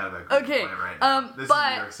nerding out of the Okay, right now. This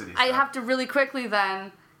but is New York City I stuff. have to really quickly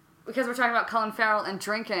then, because we're talking about Colin Farrell and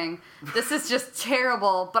drinking, this is just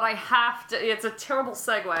terrible, but I have to, it's a terrible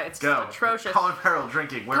segue. It's Go. just atrocious. Colin Farrell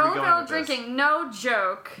drinking. Where are we Colin going Farrell with drinking, no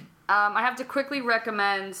joke. I have to quickly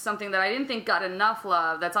recommend something that I didn't think got enough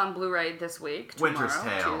love that's on Blu-ray this week. Winter's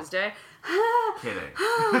tomorrow, Tale. Tuesday. this? Kidding.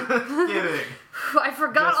 I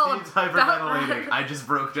forgot all Justine's about hyperventilating. that. I just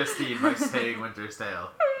broke Justine by saying Winter's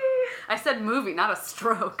Tale. I said movie, not a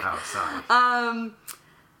stroke. Oh, sorry.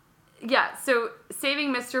 Yeah, so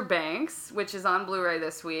Saving Mr. Banks, which is on Blu-ray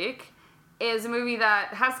this week, is a movie that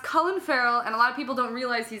has Colin Farrell, and a lot of people don't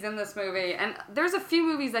realize he's in this movie. And there's a few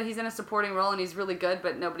movies that he's in a supporting role and he's really good,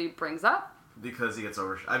 but nobody brings up. Because he gets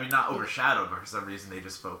not overshadowed, but for some reason they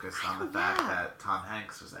just focused on the fact that Tom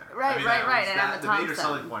Hanks was there. Right, that right, was- right, and that- Emma the major Thompson.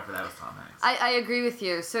 selling point for that was Tom Hanks. I agree with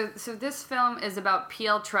you. So this film is about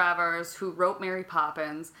P.L. Travers, who wrote Mary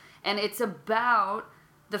Poppins, and it's about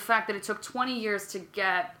the fact that it took 20 years to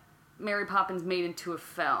get Mary Poppins made into a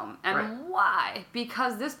film. And Right. why?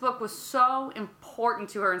 Because this book was so important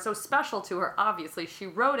to her and so special to her, obviously. She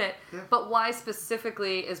wrote it, but why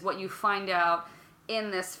specifically is what you find out in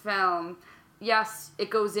this film. Yes, it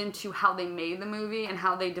goes into how they made the movie and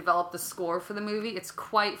how they developed the score for the movie. It's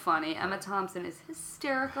quite funny. Emma Thompson is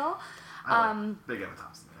hysterical. I like Big Emma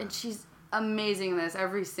Thompson. Yeah. And she's amazing in this,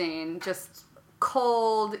 every scene. Just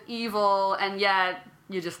cold, evil, and yet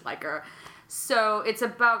you just like her. So it's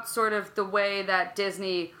about sort of the way that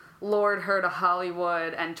Disney lured her to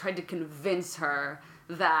Hollywood and tried to convince her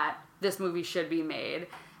that this movie should be made.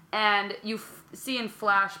 And you see in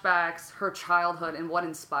flashbacks her childhood and what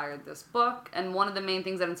inspired this book. And one of the main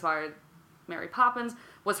things that inspired Mary Poppins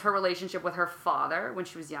was her relationship with her father when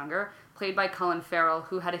she was younger, played by Colin Farrell,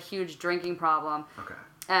 who had a huge drinking problem. Okay.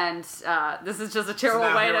 And this is just a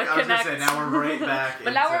terrible way to I was connect. gonna say, now we're right back.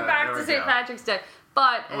 But now we're back there to we St. go. Patrick's Day.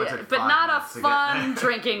 But It took but 5 not a minutes to get fun there.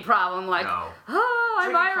 drinking problem like, No. oh,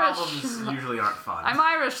 I'm Drinking Irish. problems usually aren't fun. I'm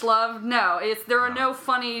Irish, love. No, there are No. no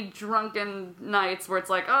funny drunken nights where it's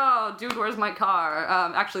like, oh, dude, where's my car?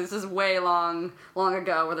 Actually, this is way long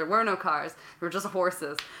ago where there were no cars. There were just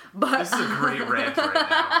horses. But This is a great rant right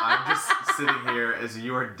now. I'm just sitting here as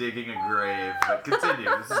you are digging a grave. But continue.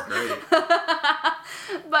 This is great.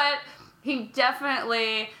 But he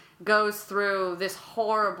definitely goes through this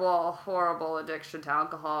horrible, horrible addiction to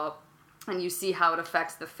alcohol. And you see how it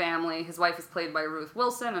affects the family. His wife is played by Ruth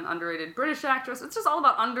Wilson, an underrated British actress. It's just all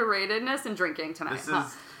about underratedness and drinking tonight. This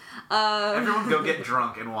is... Everyone go get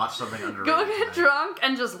drunk and watch something underrated. Go get tonight. drunk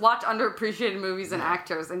and just watch underappreciated movies and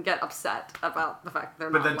actors and get upset about the fact they're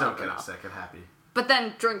But not then don't loved get enough. upset. Get happy. But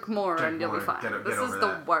then drink more Drink and you'll more, be fine. get This over is the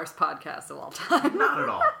that. worst podcast of all time. Not at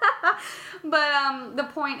all. But the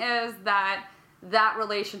point is that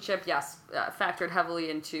relationship, yes, factored heavily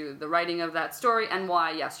into the writing of that story and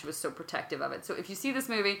why, yes, she was so protective of it. So if you see this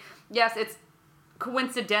movie, yes, it's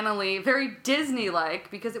coincidentally very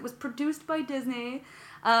Disney-like because it was produced by Disney.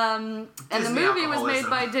 And the Disney movie was made alcoholism.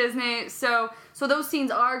 by Disney. So those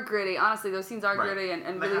scenes are gritty. Honestly, those scenes are Right. gritty and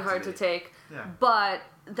They really have to hard to be. take. Yeah. But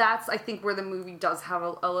that's, I think, where the movie does have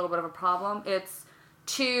a little bit of a problem. It's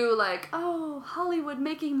too like, oh, Hollywood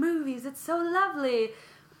making movies, it's so lovely.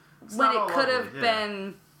 It's When not it all could lovely, have yeah.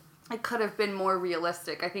 been, it could have been more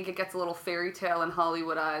realistic. I think it gets a little fairy tale and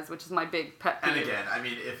Hollywoodized, which is my big pet peeve. And again, I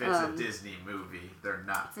mean, if it's a Disney movie, they're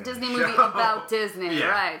not. It's a Disney movie about Disney, Yeah.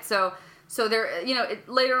 right? So there,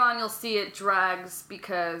 later on you'll see it drags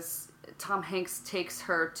because Tom Hanks takes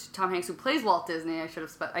her. Tom Hanks, who plays Walt Disney,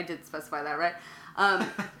 I did specify that, right?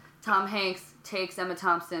 Tom Hanks takes Emma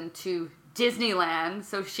Thompson to Disneyland,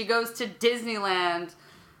 so she goes to Disneyland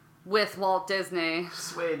with Walt Disney.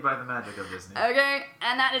 Swayed by the magic of Disney. Okay,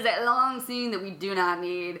 and that is a long scene that we do not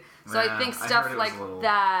need. So Yeah, I think I stuff heard it was like a little-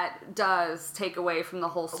 that does take away from the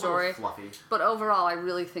whole A story. little fluffy. But overall, I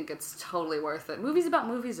really think it's totally worth it. Movies about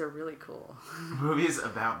movies are really cool. Movies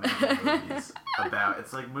about making movies.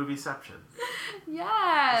 It's like Movieception,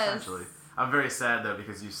 Yes. essentially. I'm very sad, though,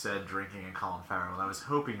 because you said drinking and Colin Farrell, and I was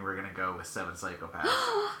hoping you were going to go with Seven Psychopaths.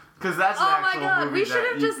 Because that's an Oh my actual God, movie we should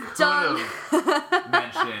that have you just could've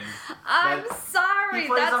mentioned. I'm That sorry. He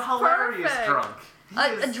plays That's a hilarious perfect. drunk. He A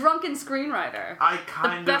is- drunken screenwriter. I The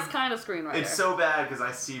kind best of... kind of screenwriter. It's so bad because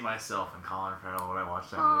I see myself in Colin Farrell when I watch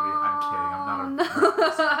that movie. I'm kidding. I'm not a... No.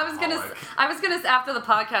 alcoholic. I was gonna after the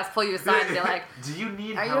podcast pull you aside and be like, Do you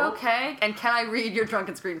need "Are you help? okay? And can I read your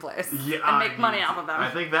drunken screenplays Yeah, and make I money need off to. of them?" I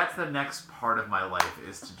think that's the next part of my life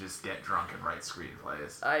is to just get drunk and write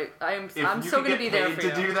screenplays. I'm If so you gonna could be get there paid for to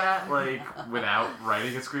you. do that, like without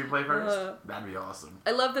writing a screenplay first, that'd be awesome.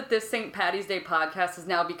 I love that this St. Patty's Day podcast has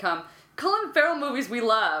now become Colin Farrell movies we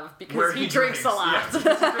love because Where he drinks a lot. Yeah,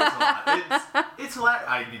 because he drinks a lot. It's hilarious.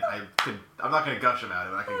 I'm not gonna gush about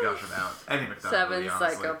it, but I can gush about any McDonough Seven movie,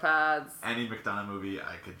 honestly. Psychopaths. Any McDonough movie,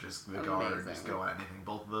 I could just go on and Amazing. just go at anything.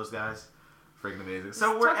 Both of those guys, freaking amazing. So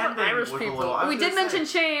Let's we're talk about ending Irish with people. a little. I was We did gonna mention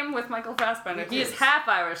say, Shame with Michael Fassbender. He He is is. half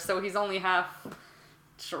Irish, so he's only half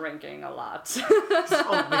drinking a lot. It's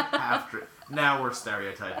only half drink. Now we're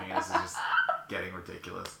stereotyping, and this is just getting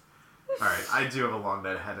ridiculous. All right, I do have a long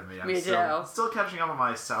night ahead of me. I'm Me still catching up on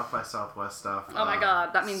my South by Southwest stuff. Oh my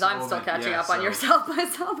god, that means I'm still catching up on your so South by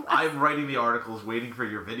Southwest. I'm writing the articles, waiting for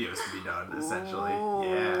your videos to be done. Essentially,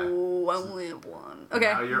 yeah. Oh, I only have one.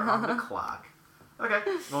 Okay. Now you're on the clock. Okay,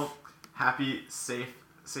 well, happy, safe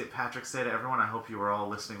St. Patrick's Day to everyone. I hope you are all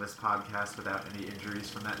listening to this podcast without any injuries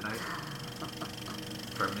from that night.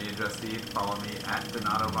 From me and Justine, follow me at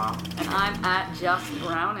Donato Mom. And I'm at Just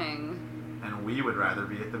Browning. And we would rather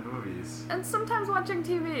be at the movies. And sometimes watching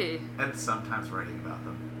TV. And sometimes writing about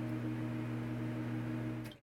them.